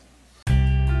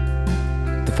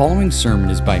following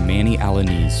sermon is by Manny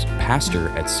Alaniz, pastor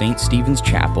at St. Stephen's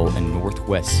Chapel in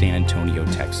Northwest San Antonio,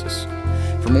 Texas.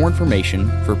 For more information,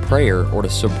 for prayer, or to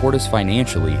support us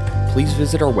financially, please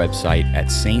visit our website at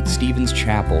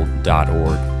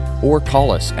ststephenschapel.org or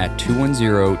call us at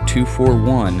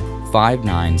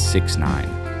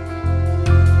 210-241-5969.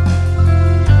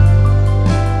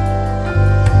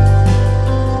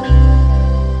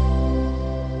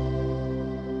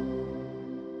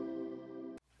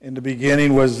 In the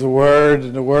beginning was the Word,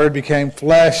 and the Word became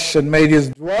flesh and made his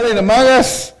dwelling among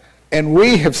us. And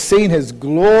we have seen his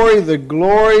glory, the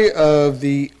glory of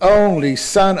the only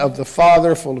Son of the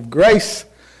Father, full of grace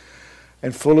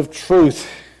and full of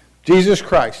truth. Jesus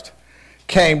Christ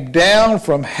came down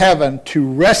from heaven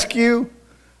to rescue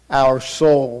our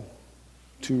soul.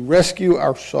 To rescue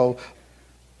our soul.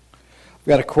 I've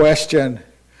got a question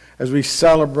as we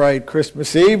celebrate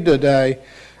Christmas Eve today.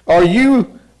 Are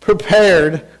you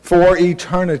prepared for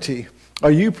eternity?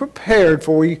 Are you prepared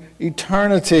for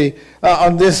eternity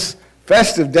on this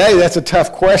festive day? That's a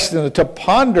tough question to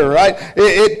ponder, right?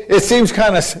 It seems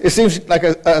like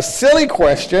a silly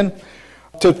question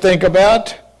to think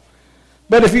about.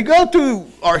 But if you go through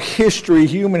our history,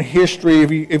 human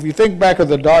history, if you think back of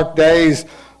the dark days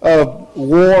of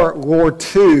World War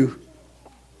II,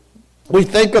 we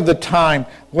think of the time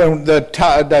when the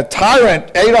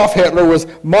tyrant Adolf Hitler was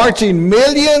marching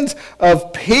millions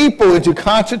of people into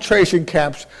concentration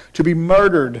camps to be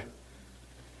murdered.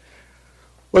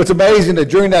 Well, it's amazing that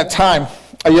during that time,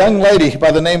 a young lady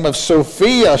by the name of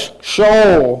Sophia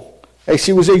Scholl,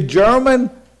 she was a German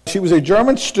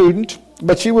student,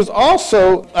 but she was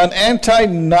also an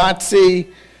anti-Nazi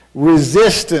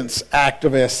resistance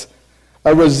activist,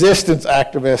 And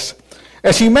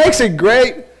she makes a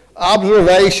great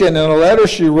observation in a letter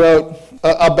she wrote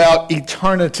about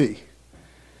eternity.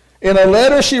 In a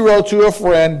letter she wrote to a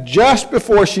friend just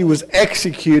before she was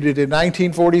executed in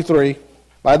 1943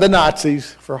 by the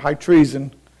Nazis for high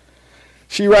treason,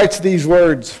 she writes these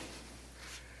words: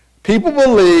 "People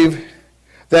believe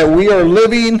that we are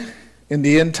living in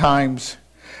the end times,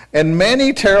 and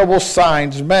many terrible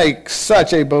signs make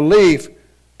such a belief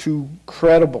too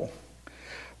credible.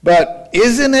 But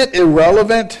isn't it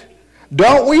irrelevant?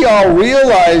 Don't we all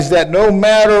realize that no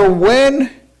matter when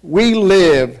we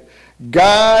live,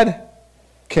 God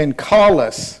can call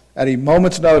us at a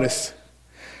moment's notice?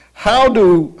 How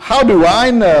do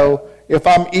I know if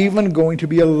I'm even going to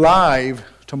be alive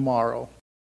tomorrow?"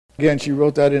 Again, she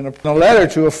wrote that in a letter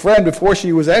to a friend before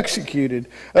she was executed.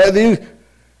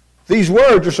 These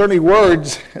words are certainly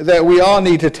words that we all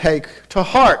need to take to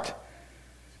heart.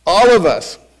 All of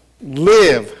us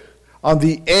live on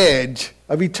the edge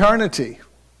of eternity.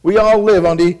 We all live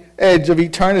on the edge of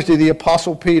eternity. The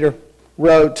Apostle Peter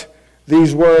wrote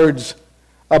these words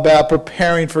about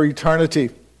preparing for eternity.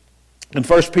 In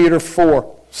 1 Peter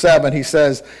 4:7, he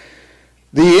says,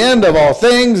 "The end of all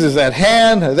things is at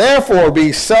hand, therefore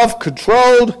be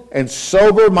self-controlled and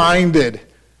sober-minded."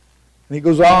 And he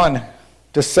goes on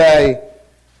to say,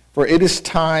 "For it is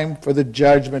time for the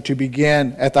judgment to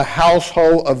begin at the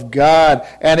household of God.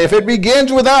 And if it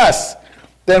begins with us,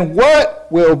 then what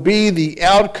will be the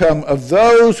outcome of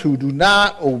those who do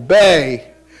not obey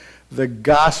the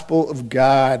gospel of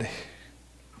God?"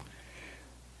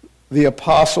 The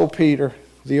Apostle Peter,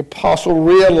 the apostle,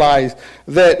 realized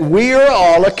that we are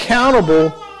all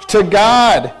accountable to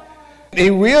God. He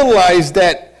realized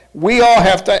that we all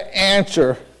have to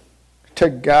answer to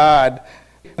God.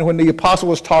 And when the apostle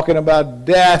was talking about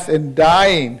death and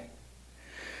dying,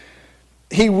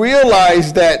 he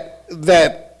realized that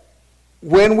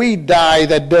when we die,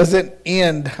 that doesn't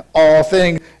end all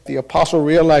things. The apostle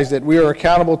realized that we are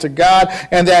accountable to God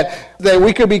and that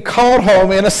we could be called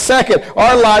home in a second.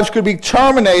 Our lives could be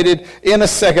terminated in a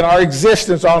second. Our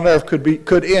existence on earth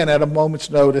could end at a moment's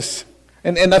notice.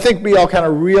 And I think we all kind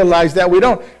of realize that. We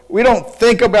don't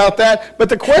think about that, but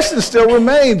the question still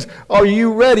remains: are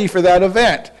you ready for that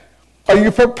event? Are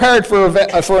you prepared for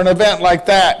an event like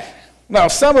that? Now,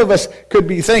 some of us could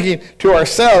be thinking to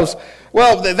ourselves,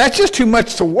 well, that's just too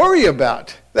much to worry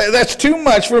about. That's too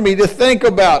much for me to think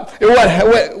about.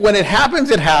 When it happens,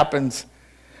 it happens.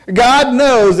 God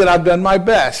knows that I've done my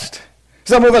best.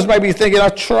 Some of us might be thinking,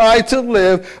 I'll try to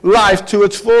live life to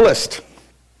its fullest.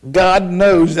 God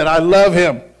knows that I love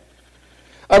him.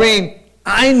 I mean,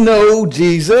 I know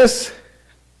Jesus,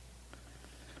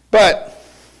 but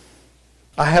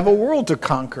I have a world to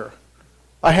conquer.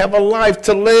 I have a life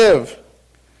to live.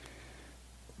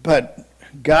 But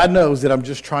God knows that I'm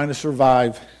just trying to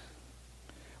survive.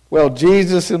 Well,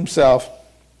 Jesus himself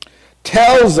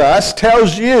tells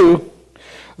you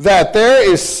that there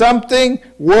is something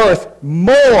worth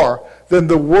more than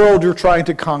the world you're trying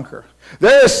to conquer.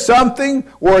 There is something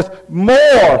worth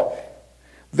more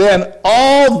than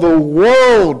all the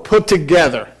world put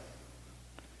together.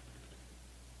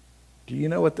 Do you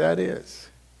know what that is?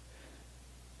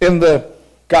 In the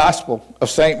Gospel of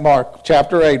St. Mark,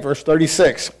 chapter 8, verse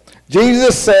 36,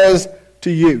 Jesus says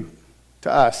to you,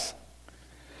 to us,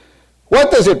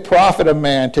 what does it profit a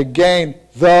man to gain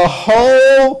the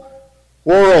whole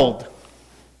world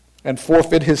and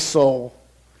forfeit his soul?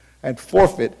 And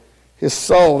forfeit his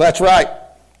soul. That's right.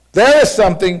 There is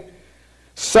something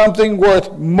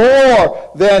worth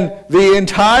more than the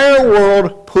entire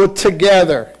world put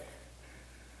together.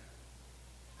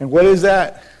 And what is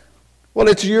that? Well,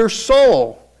 it's your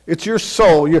soul. It's your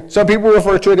soul. Some people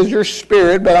refer to it as your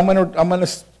spirit, but I'm going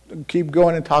to keep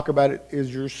going and talk about it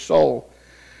as your soul.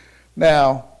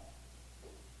 Now,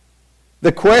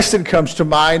 the question comes to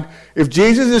mind, if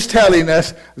Jesus is telling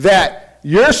us that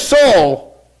your soul,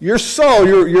 your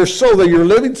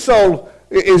living soul,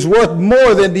 is worth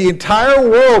more than the entire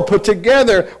world put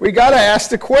together, we got to ask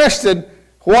the question,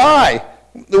 why?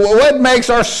 What makes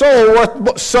our soul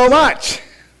worth so much?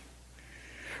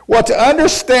 Well, to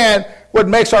understand what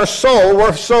makes our soul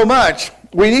worth so much,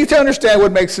 we need to understand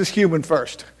what makes us human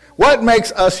first. What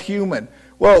makes us human?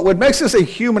 Well, what makes us a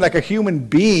human, like a human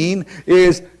being,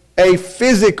 is a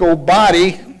physical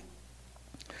body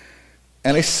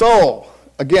and a soul.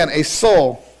 Again, a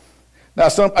soul. Now,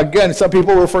 some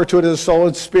people refer to it as a soul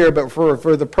and spirit, but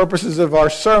for the purposes of our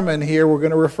sermon here, we're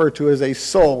going to refer to it as a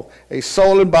soul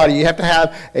and body. You have to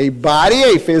have a body,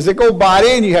 a physical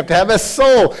body, and you have to have a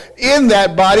soul in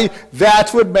that body.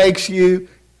 That's what makes you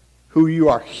who you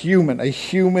are, human, a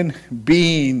human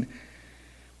being.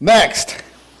 Next,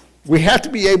 we have to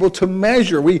be able to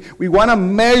measure. We want to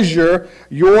measure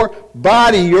your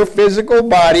body, your physical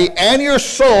body, and your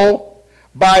soul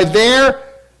by their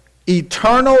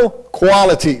eternal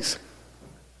qualities.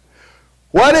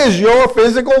 What is your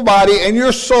physical body and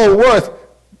your soul worth?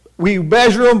 We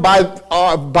measure them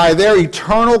by their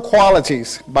eternal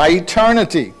qualities, by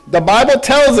eternity. The Bible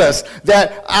tells us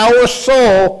that our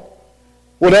soul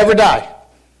will never die.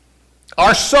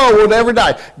 Our soul will never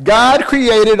die. God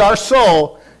created our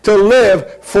soul to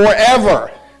live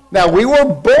forever. Now, we were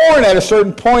born at a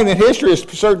certain point in history, a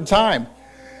certain time.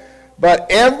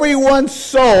 But everyone's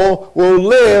soul will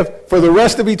live for the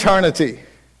rest of eternity.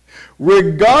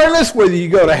 Regardless whether you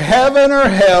go to heaven or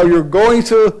hell, you're going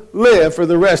to live for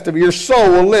the rest of your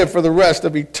soul will live for the rest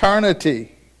of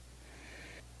eternity.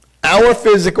 Our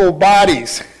physical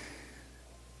bodies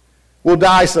will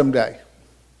die someday.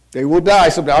 They will die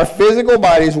someday. Our physical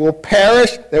bodies will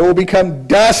perish. They will become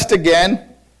dust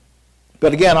again.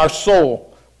 But again, our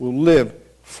soul will live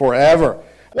forever.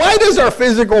 Why does our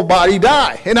physical body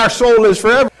die and our soul lives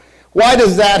forever? Why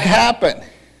does that happen?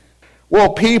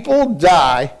 Well, people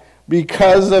die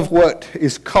because of what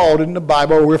is called in the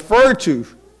Bible, referred to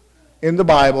in the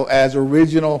Bible as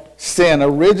original sin.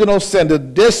 Original sin, the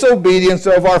disobedience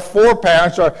of our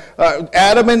foreparents,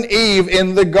 Adam and Eve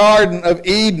in the Garden of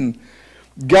Eden.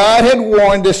 God had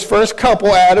warned this first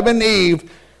couple, Adam and Eve,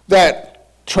 that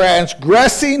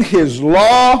transgressing his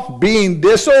law, being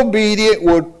disobedient,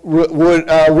 would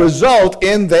result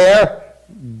in their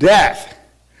death.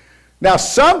 Now,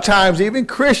 sometimes even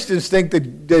Christians think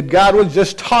that God was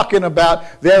just talking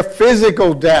about their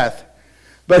physical death,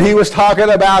 but he was talking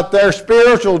about their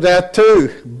spiritual death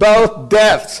too, both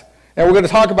deaths. And we're going to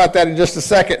talk about that in just a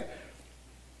second.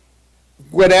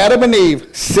 When Adam and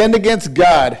Eve sinned against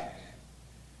God,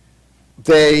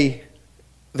 they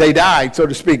died, so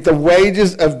to speak. The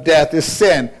wages of death is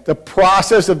sin. The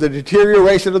process of the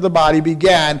deterioration of the body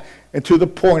began and to the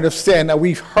point of sin. Now,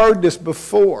 we've heard this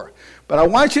before, but I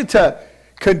want you to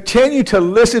continue to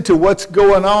listen to what's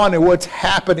going on and what's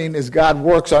happening as God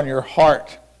works on your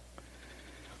heart.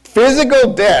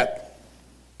 Physical death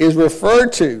is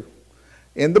referred to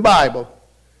in the Bible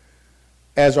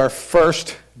as our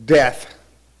first death.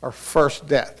 Our first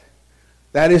death.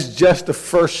 That is just the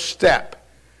first step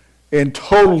in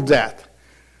total death.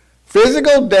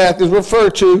 Physical death is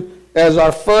referred to as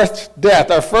our first death.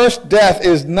 Our first death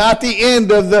is not the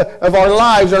end of our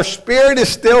lives. Our spirit is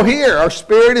still here. Our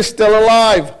spirit is still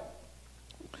alive.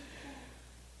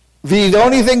 The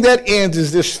only thing that ends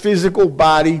is this physical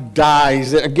body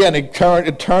dies. Again, it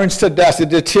turns to dust. It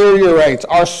deteriorates.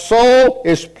 Our soul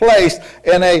is placed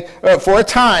for a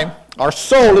time. Our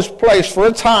soul is placed for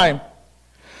a time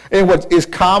in what is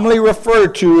commonly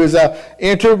referred to as an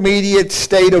intermediate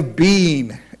state of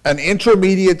being. An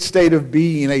intermediate state of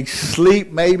being, a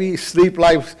sleep-like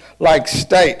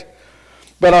state.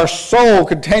 But our soul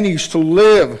continues to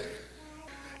live.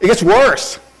 It gets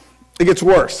worse. It gets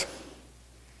worse.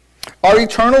 our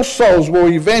eternal souls will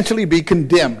eventually be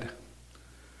condemned.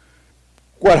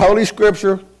 What Holy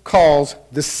Scripture calls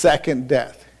the second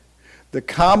death. The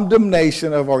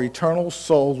condemnation of our eternal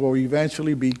souls will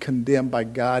eventually be condemned by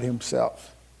God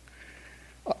himself.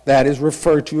 That is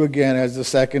referred to again as the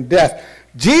second death.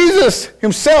 Jesus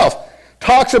himself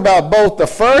talks about both the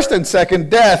first and second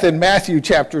death in Matthew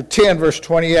chapter 10, verse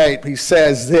 28. He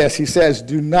says this, he says,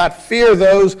 "Do not fear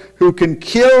those who can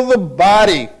kill the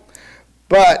body,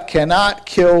 but cannot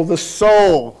kill the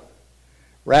soul.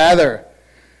 Rather,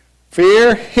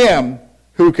 fear him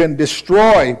who can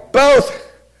destroy both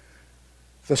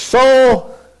the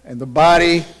soul and the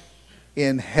body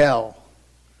in hell."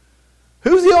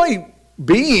 Who's the only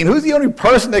being, who's the only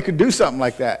person that could do something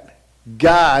like that?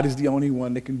 God is the only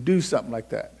one that can do something like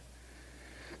that.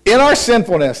 In our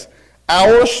sinfulness,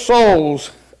 our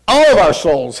souls, all of our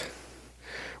souls,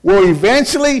 will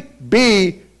eventually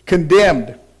be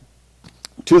condemned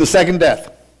to the second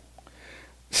death,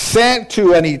 sent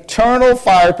to an eternal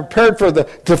fire prepared for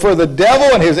the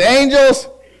devil and his angels.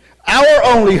 Our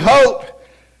only hope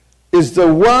is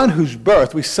the one whose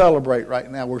birth we celebrate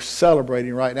right now. We're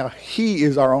celebrating right now. He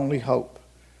is our only hope.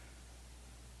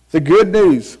 The good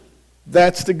news,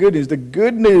 that's the good news. The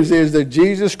good news is that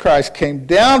Jesus Christ came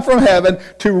down from heaven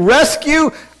to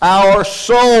rescue our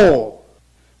soul.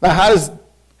 Now, how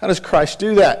does Christ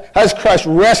do that? How does Christ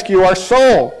rescue our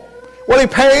soul? Well, he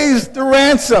pays the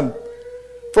ransom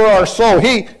for our soul.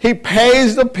 He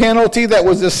pays the penalty that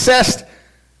was assessed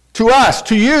to us,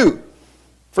 to you,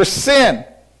 for sin.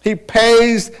 He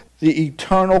pays the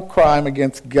eternal crime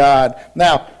against God.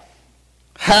 Now,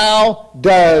 how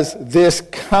does this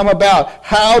come about?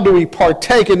 How do we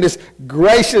partake in this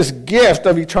gracious gift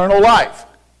of eternal life?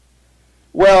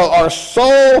 Well, our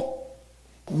soul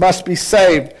must be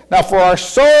saved. Now, for our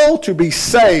soul to be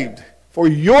saved, for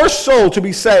your soul to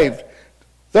be saved,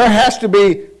 there has to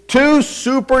be two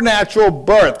supernatural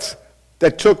births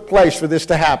that took place for this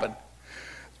to happen.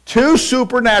 Two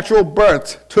supernatural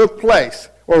births took place,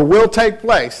 or will take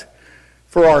place,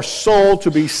 for our soul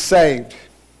to be saved.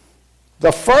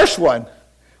 The first one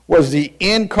was the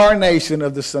incarnation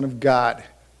of the Son of God.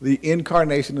 The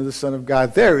incarnation of the Son of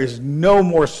God. There is no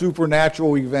more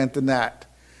supernatural event than that.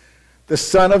 The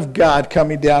Son of God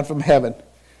coming down from heaven.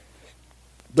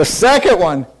 The second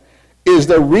one is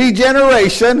the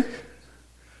regeneration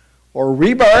or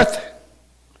rebirth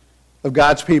of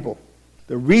God's people.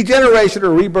 The regeneration or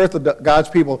rebirth of God's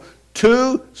people.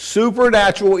 Two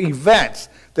supernatural events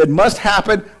that must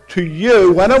happen to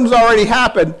you. One of them's already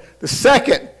happened. The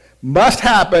second must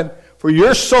happen for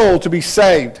your soul to be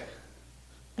saved.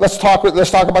 Let's talk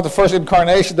about the first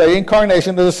incarnation, the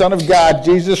incarnation of the Son of God,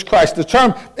 Jesus Christ. The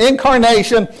term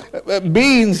incarnation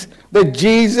means that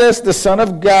Jesus, the Son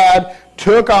of God,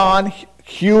 took on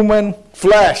human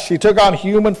flesh. He took on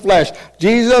human flesh.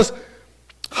 Jesus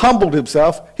humbled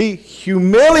himself. He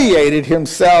humiliated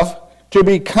himself to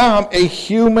become a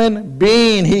human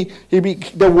being.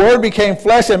 The Word became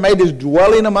flesh and made his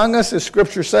dwelling among us, as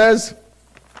Scripture says.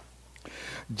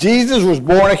 Jesus was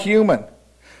born a human.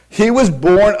 He was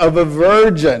born of a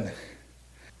virgin.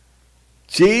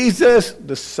 Jesus,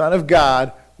 the Son of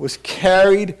God, was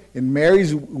carried in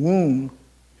Mary's womb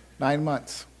 9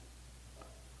 months.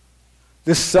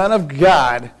 The Son of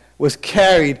God was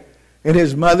carried in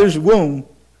his mother's womb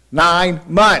 9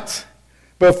 months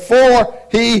before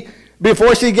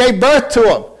she gave birth to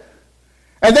him.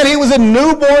 And then he was a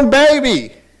newborn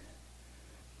baby.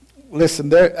 Listen,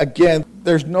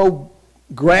 there's no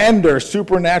grander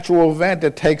supernatural event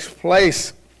that takes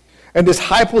place in this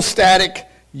hypostatic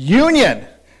union.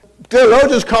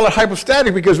 Theologians call it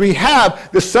hypostatic because we have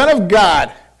the Son of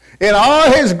God in all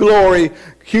his glory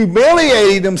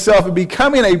humiliating himself and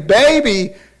becoming a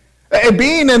baby and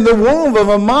being in the womb of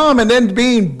a mom and then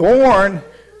being born.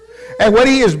 And when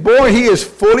he is born, he is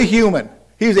fully human.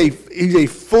 He's a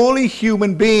fully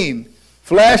human being,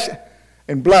 flesh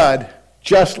and blood,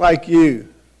 just like you.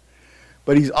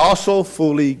 But he's also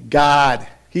fully God.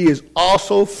 He is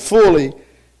also fully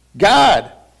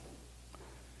God.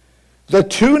 The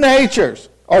two natures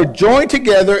are joined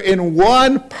together in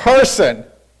one person,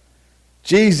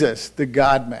 Jesus, the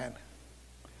God-man.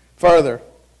 Further,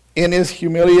 in his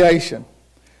humiliation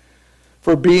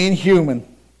for being human,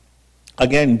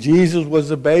 again, Jesus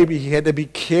was a baby. He had to be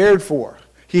cared for.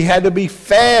 He had to be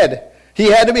fed.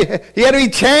 He had to be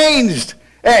changed.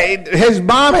 His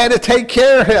mom had to take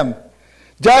care of him,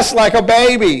 just like a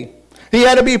baby. He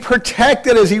had to be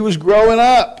protected as he was growing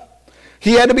up.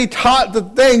 He had to be taught the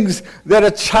things that a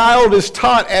child is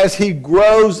taught as he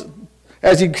grows,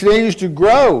 as he continues to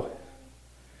grow.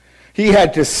 He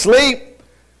had to sleep.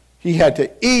 He had to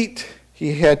eat.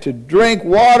 He had to drink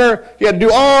water. He had to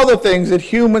do all the things that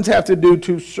humans have to do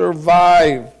to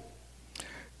survive.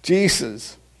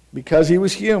 Jesus, because he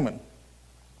was human,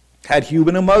 had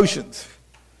human emotions.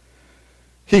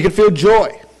 He could feel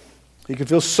joy. He could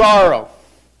feel sorrow.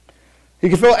 He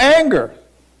could feel anger.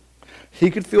 He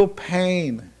could feel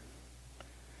pain.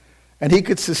 And he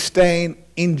could sustain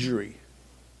injury.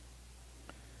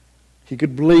 He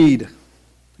could bleed.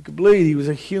 He could bleed. He was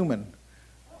a human.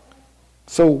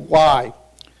 So why?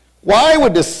 Why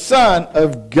would the Son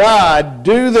of God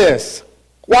do this?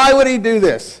 Why would he do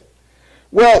this?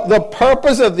 Well, the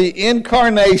purpose of the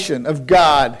incarnation of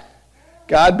God,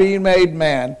 God being made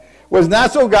man, was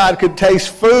not so God could taste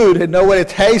food and know what it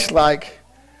tastes like,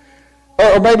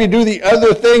 or maybe do the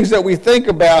other things that we think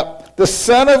about. The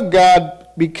Son of God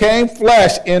became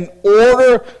flesh in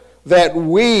order that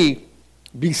we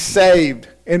be saved,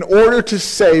 in order to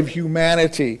save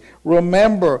humanity.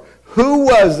 Remember, who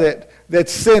was it that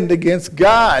sinned against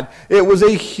God? It was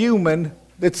a human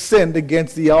that sinned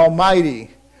against the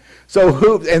Almighty.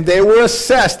 And they were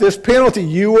assessed this penalty.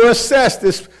 You were assessed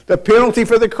the penalty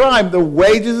for the crime. The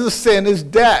wages of sin is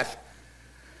death.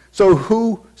 So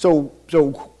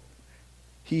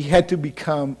he had to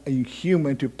become a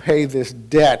human to pay this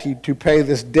debt. To pay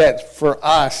this debt for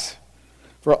us,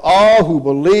 for all who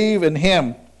believe in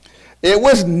him. It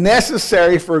was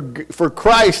necessary for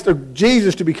Christ or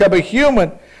Jesus to become a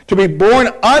human, to be born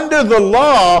under the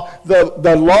law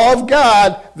of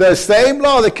God, the same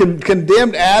law that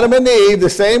condemned Adam and Eve, the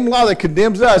same law that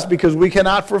condemns us because we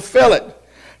cannot fulfill it.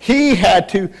 He had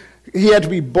to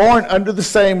be born under the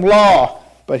same law,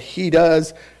 but he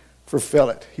does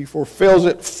fulfill it. He fulfills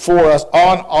it for us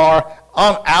on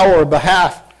our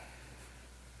behalf.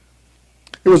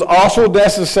 It was also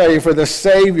necessary for the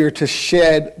Savior to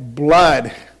shed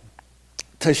blood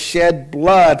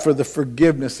for the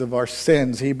forgiveness of our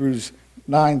sins. Hebrews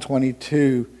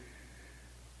 9:22.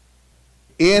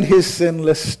 In his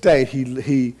sinless state,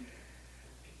 he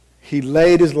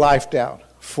laid his life down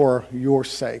for your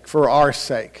sake, for our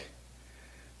sake,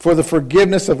 for the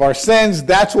forgiveness of our sins.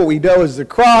 That's what we know as the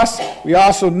cross. We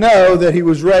also know that he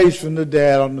was raised from the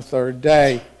dead on the third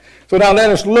day. So now let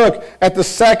us look at the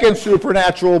second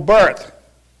supernatural birth.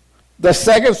 The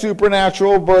second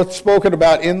supernatural birth spoken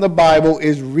about in the Bible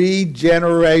is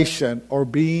regeneration, or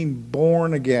being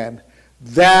born again.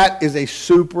 That is a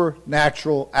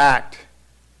supernatural act.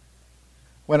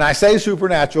 When I say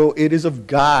supernatural, it is of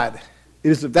God.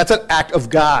 That's an act of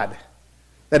God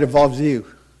that involves you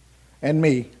and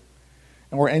me,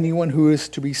 or anyone who is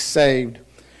to be saved.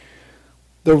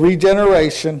 The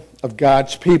regeneration of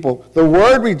God's people. The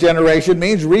word regeneration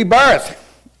means rebirth.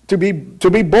 To be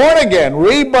born again.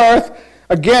 Rebirth,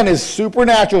 again, is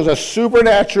supernatural.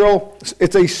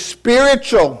 It's a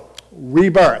spiritual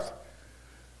rebirth.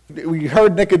 We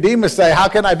heard Nicodemus say, how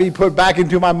can I be put back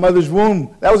into my mother's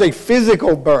womb? That was a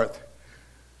physical birth.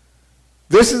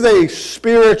 This is a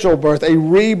spiritual birth, a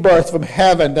rebirth from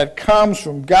heaven that comes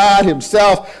from God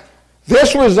himself.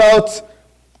 This results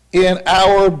in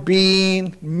our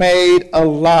being made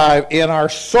alive, in our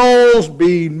souls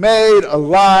being made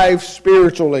alive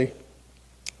spiritually.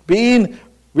 Being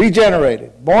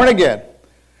regenerated, born again,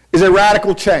 is a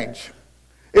radical change.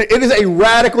 It is a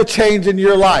radical change in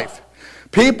your life.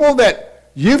 People that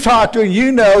you've talked to,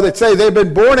 you know, that say they've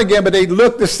been born again, but they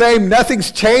look the same,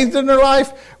 nothing's changed in their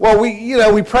life. Well,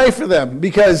 we pray for them,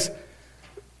 because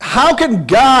how can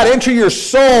God enter your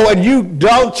soul and you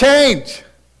don't change?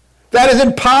 That is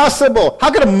impossible.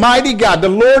 How can a mighty God, the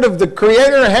Lord of the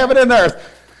creator of heaven and earth,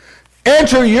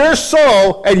 enter your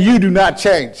soul and you do not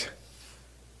change?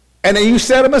 And then you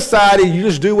set him aside and you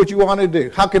just do what you want to do.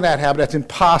 How can that happen? That's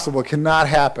impossible. It cannot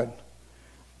happen.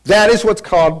 That is what's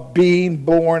called being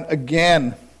born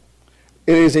again.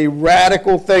 It is a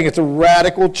radical thing. It's a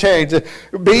radical change.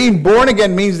 Being born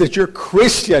again means that you're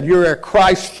Christian. You're a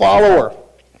Christ follower.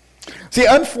 See,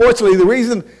 unfortunately, the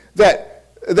reason that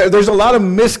there's a lot of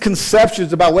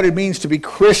misconceptions about what it means to be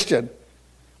Christian,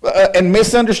 and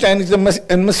misunderstandings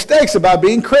and mistakes about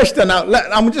being Christian. Now,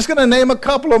 I'm just going to name a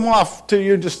couple of them off to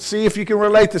you, just see if you can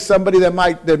relate to somebody that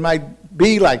might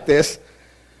be like this.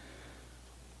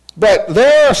 But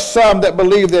there are some that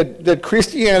believe that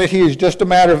Christianity is just a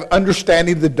matter of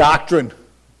understanding the doctrine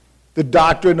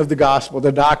of the gospel,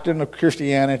 the doctrine of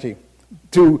Christianity.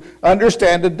 To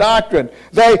understand the doctrine,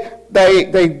 they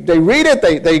read it,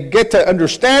 they get to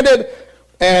understand it,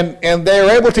 and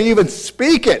they're able to even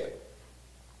speak it,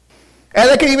 and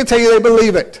they can even tell you they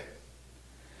believe it.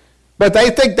 But they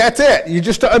think that's it. You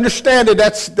just to understand it,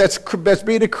 that's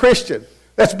being a Christian.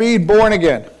 That's being born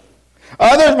again.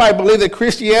 Others might believe that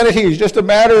Christianity is just a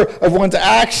matter of one's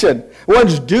action,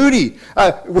 one's duty,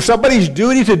 somebody's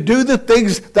duty to do the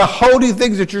things, the holy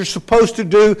things that you're supposed to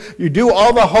do. You do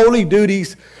all the holy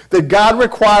duties that God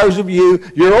requires of you.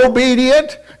 You're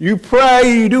obedient, you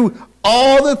pray, you do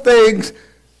all the things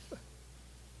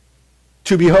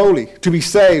to be holy, to be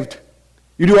saved.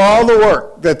 You do all the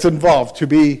work that's involved to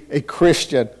be a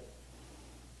Christian.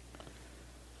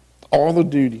 All the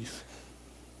duties.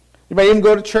 You may even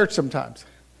go to church sometimes.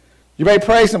 You may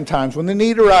pray sometimes when the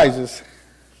need arises.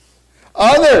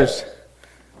 Others,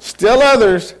 still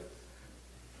others,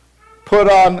 put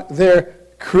on their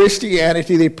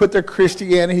Christianity. They put their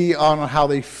Christianity on how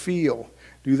they feel.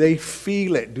 Do they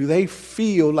feel it? Do they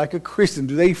feel like a Christian?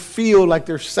 Do they feel like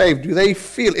they're saved? Do they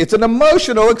feel? It's an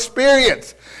emotional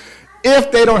experience.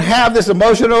 If they don't have this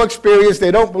emotional experience,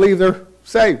 they don't believe they're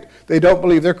saved. They don't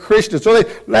believe they're Christians. So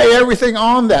they lay everything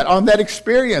on that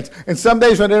experience. And some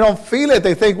days when they don't feel it,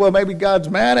 they think, well, maybe God's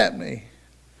mad at me.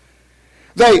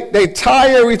 They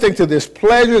tie everything to this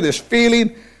pleasure, this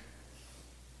feeling,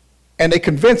 and they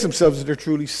convince themselves that they're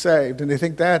truly saved. And they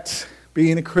think that's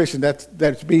being a Christian,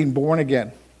 that's being born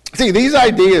again. See, these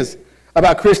ideas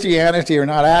about Christianity are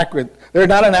not accurate. They're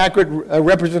not an accurate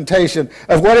representation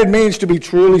of what it means to be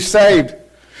truly saved.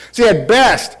 See, at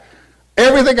best,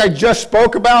 everything I just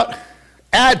spoke about,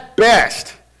 at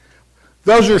best,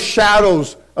 those are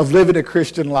shadows of living a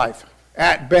Christian life.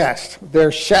 At best,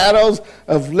 they're shadows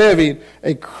of living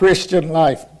a Christian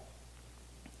life.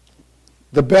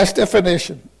 The best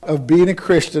definition of being a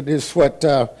Christian is what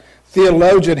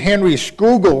theologian Henry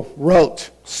Scougal wrote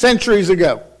centuries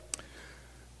ago.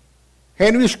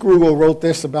 Henry Scougal wrote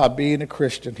this about being a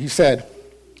Christian. He said,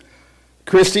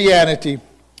 Christianity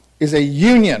is a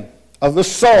union of the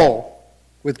soul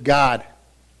with God.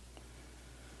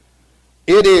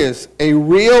 It is a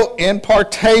real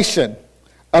impartation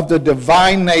of the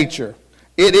divine nature.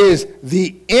 It is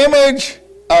the image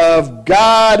of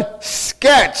God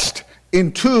sketched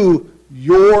into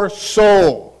your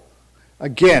soul.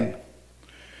 Again,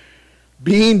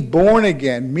 being born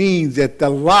again means that the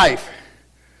life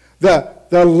of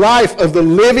the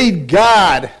living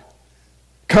God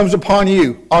comes upon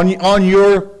you, on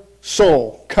your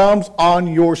soul, comes on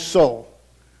your soul.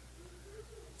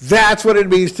 That's what it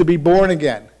means to be born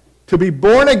again. To be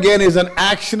born again is an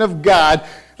action of God.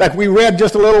 Like we read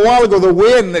just a little while ago, the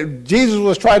wind, that Jesus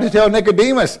was trying to tell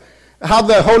Nicodemus how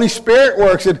the Holy Spirit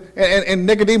works, and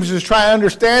Nicodemus is trying to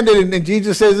understand it, and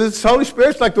Jesus says, this Holy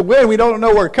Spirit's like the wind. We don't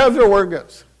know where it comes or where it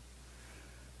goes.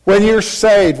 When you're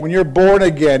saved, when you're born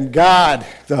again, God,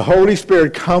 the Holy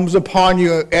Spirit comes upon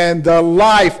you, and the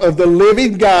life of the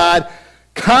living God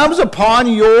comes upon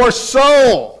your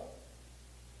soul.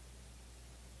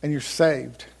 And you're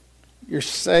saved. You're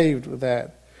saved with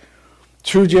that.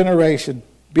 True generation.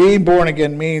 Being born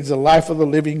again means the life of the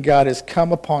living God has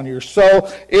come upon your soul.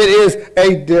 It is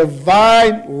a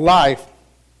divine life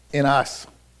in us.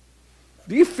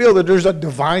 Do you feel that there's a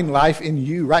divine life in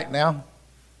you right now?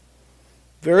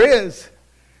 There is.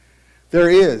 There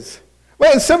is.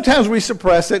 Well, and sometimes we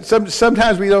suppress it.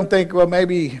 Sometimes we don't think, well,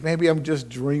 maybe I'm just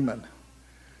dreaming.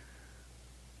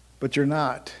 But you're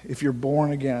not. If you're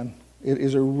born again, it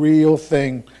is a real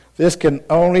thing. This can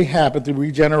only happen through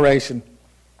regeneration.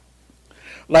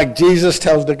 Like Jesus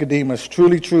tells Nicodemus,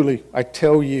 truly, truly, I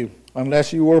tell you,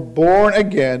 unless you are born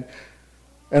again,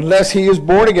 unless he is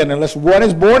born again, unless one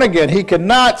is born again, he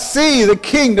cannot see the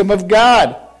kingdom of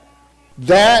God.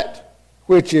 That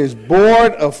which is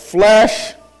born of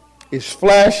flesh is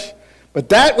flesh, but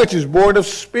that which is born of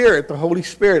spirit, the Holy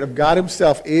Spirit of God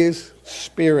himself, is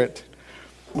spirit.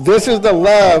 This is the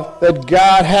love that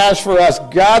God has for us.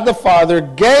 God the Father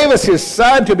gave us his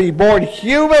Son to be born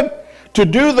human, to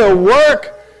do the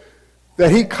work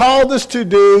that he called us to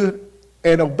do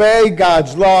and obey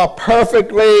God's law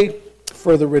perfectly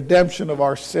for the redemption of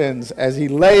our sins as he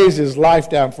lays his life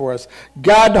down for us.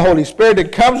 God, the Holy Spirit,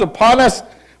 that comes upon us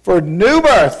for new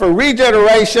birth, for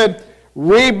regeneration,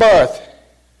 rebirth.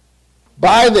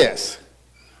 By this,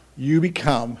 you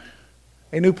become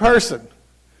a new person.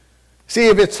 See,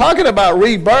 if it's talking about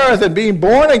rebirth and being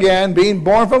born again, being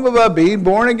born from above, being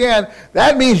born again,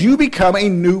 that means you become a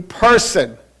new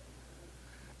person.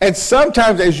 And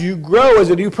sometimes as you grow as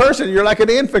a new person, you're like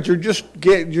an infant. You're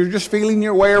just feeling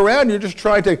your way around. You're just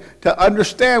trying to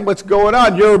understand what's going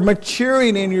on. You're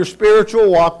maturing in your spiritual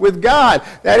walk with God.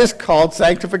 That is called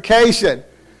sanctification.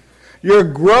 You're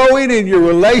growing in your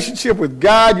relationship with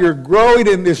God. You're growing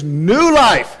in this new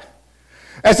life.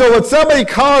 And so when somebody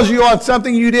calls you on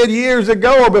something you did years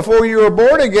ago or before you were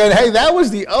born again, hey, that was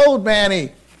the old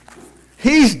Manny.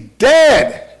 He's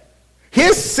dead.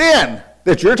 His sin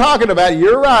that you're talking about,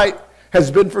 you're right,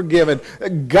 has been forgiven.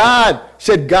 God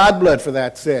shed God blood for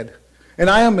that sin. And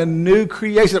I am a new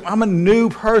creation. I'm a new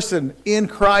person in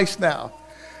Christ now.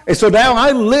 And so now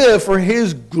I live for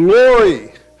his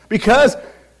glory because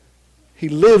he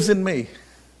lives in me.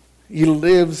 He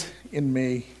lives in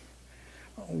me.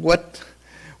 What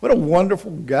a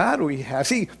wonderful God we have.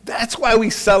 See, that's why we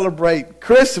celebrate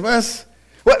Christmas.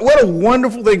 What a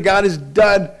wonderful thing God has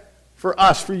done for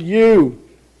us, for you.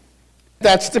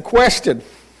 That's the question.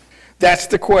 That's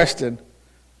the question.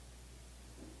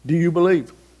 Do you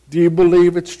believe? Do you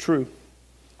believe it's true?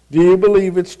 Do you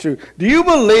believe it's true? Do you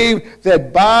believe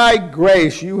that by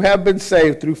grace you have been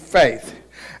saved through faith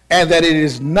and that it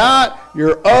is not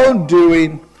your own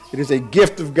doing, it is a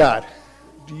gift of God?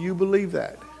 Do you believe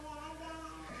that?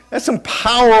 That's some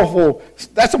powerful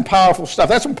stuff.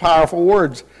 That's some powerful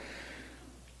words.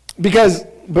 Because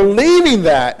believing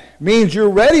that means you're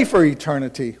ready for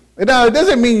eternity. Now, it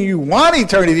doesn't mean you want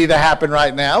eternity to happen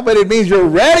right now, but it means you're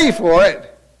ready for it.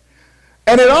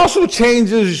 And it also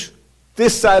changes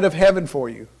this side of heaven for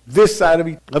you, this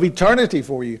side of eternity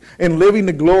for you, and living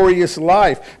the glorious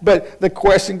life. But the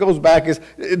question goes back is,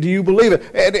 do you believe it?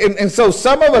 And so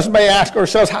some of us may ask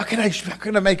ourselves, how can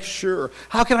I make sure?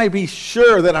 How can I be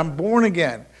sure that I'm born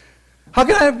again? How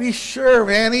can I be sure,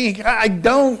 Manny? I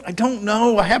don't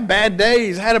know. I have bad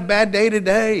days. I had a bad day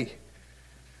today.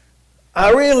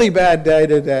 A really bad day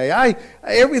today.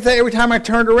 Every time I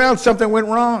turned around, something went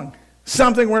wrong.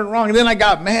 Something went wrong. And then I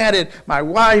got mad at my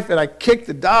wife and I kicked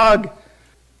the dog.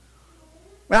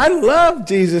 I love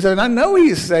Jesus and I know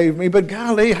he saved me, but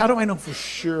golly, how do I know for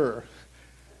sure?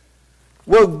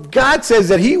 Well, God says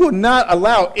that he will not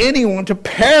allow anyone to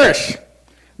perish.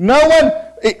 No one,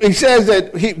 he says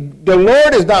that the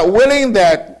Lord is not willing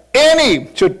that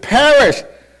any should perish,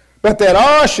 but that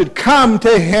all should come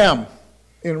to him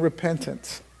in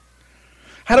repentance.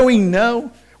 How do we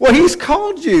know? Well, he's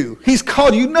called you. He's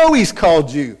called you. You know he's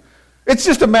called you. It's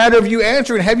just a matter of you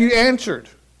answering. Have you answered?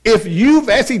 If you've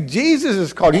asked, see, Jesus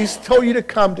is called. He's told you to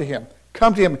come to him.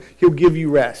 Come to him. He'll give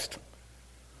you rest.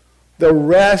 The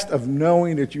rest of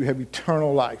knowing that you have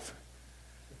eternal life.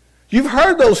 You've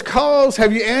heard those calls.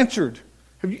 Have you answered?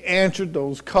 Have you answered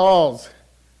those calls?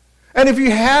 And if you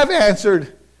have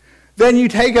answered, then you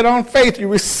take it on faith. You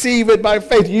receive it by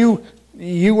faith. You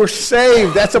were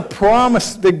saved. That's a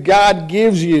promise that God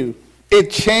gives you. It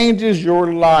changes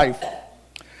your life.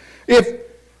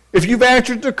 If you've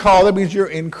answered the call, that means you're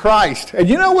in Christ. And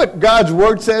you know what God's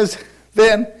word says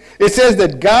then? It says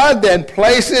that God then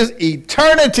places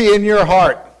eternity in your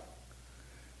heart.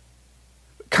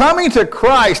 Coming to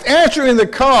Christ, answering the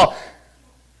call,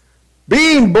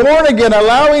 being born again,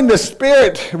 allowing the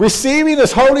Spirit, receiving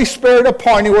this Holy Spirit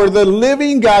upon you, where the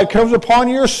living God comes upon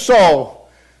your soul.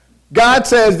 God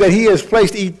says that he has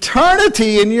placed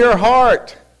eternity in your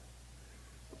heart.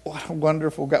 What a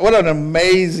wonderful God. What an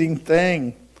amazing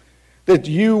thing. That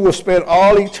you will spend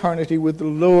all eternity with the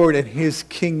Lord and his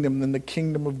kingdom and the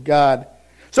kingdom of God.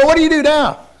 So what do you do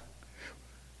now?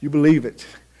 You believe it.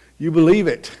 You believe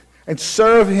it. And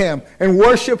serve him and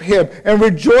worship him and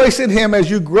rejoice in him as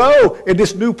you grow in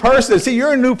this new person. See,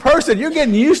 you're a new person. You're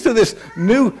getting used to this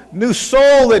new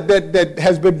soul that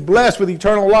has been blessed with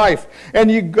eternal life.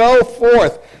 And you go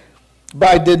forth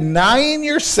by denying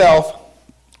yourself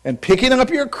and picking up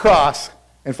your cross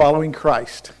and following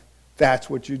Christ.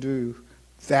 That's what you do.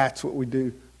 That's what we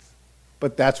do.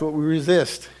 But that's what we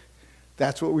resist.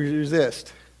 That's what we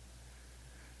resist.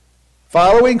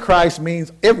 Following Christ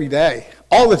means every day,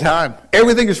 all the time.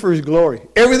 Everything is for his glory.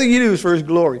 Everything you do is for his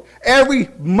glory. Every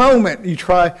moment you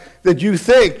try that you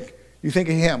think of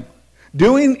him.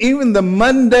 Doing even the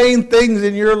mundane things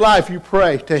in your life, you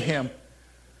pray to him.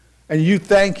 And you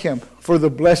thank him for the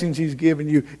blessings he's given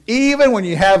you. Even when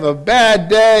you have a bad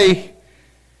day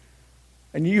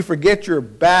and you forget your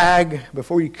bag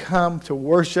before you come to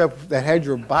worship that had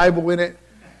your Bible in it,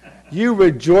 you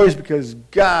rejoice because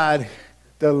God,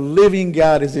 the living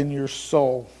God, is in your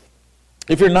soul.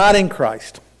 If you're not in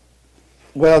Christ,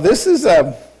 well, that's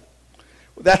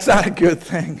not a good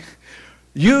thing.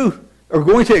 You are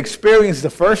going to experience the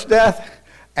first death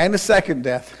and the second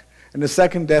death. And the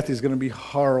second death is going to be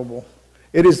horrible.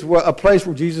 It is a place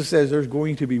where Jesus says there's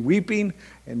going to be weeping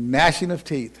and gnashing of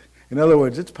teeth. In other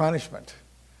words, it's punishment.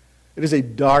 It is a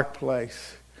dark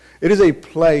place. It is a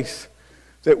place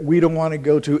that we don't want to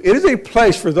go to. It is a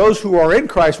place for those who are in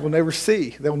Christ will never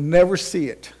see. They'll never see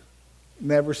it.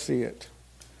 Never see it.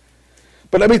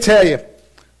 But let me tell you,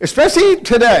 especially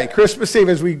today, Christmas Eve,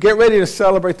 as we get ready to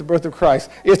celebrate the birth of Christ,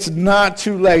 it's not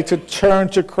too late to turn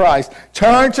to Christ.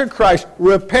 Turn to Christ.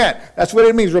 Repent. That's what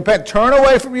it means. Repent. Turn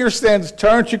away from your sins.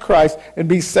 Turn to Christ and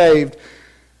be saved.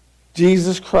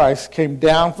 Jesus Christ came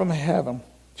down from heaven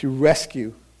to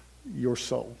rescue your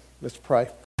soul. Let's pray.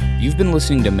 You've been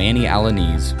listening to Manny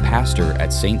Alaniz, pastor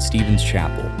at St. Stephen's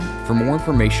Chapel. For more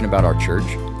information about our church,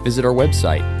 visit our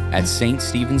website at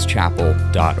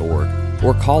ststephenschapel.org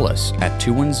or call us at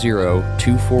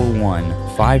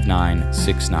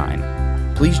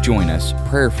 210-241-5969. Please join us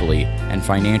prayerfully and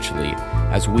financially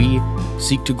as we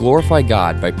seek to glorify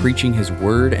God by preaching His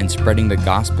Word and spreading the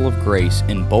gospel of grace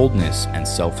in boldness and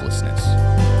selflessness.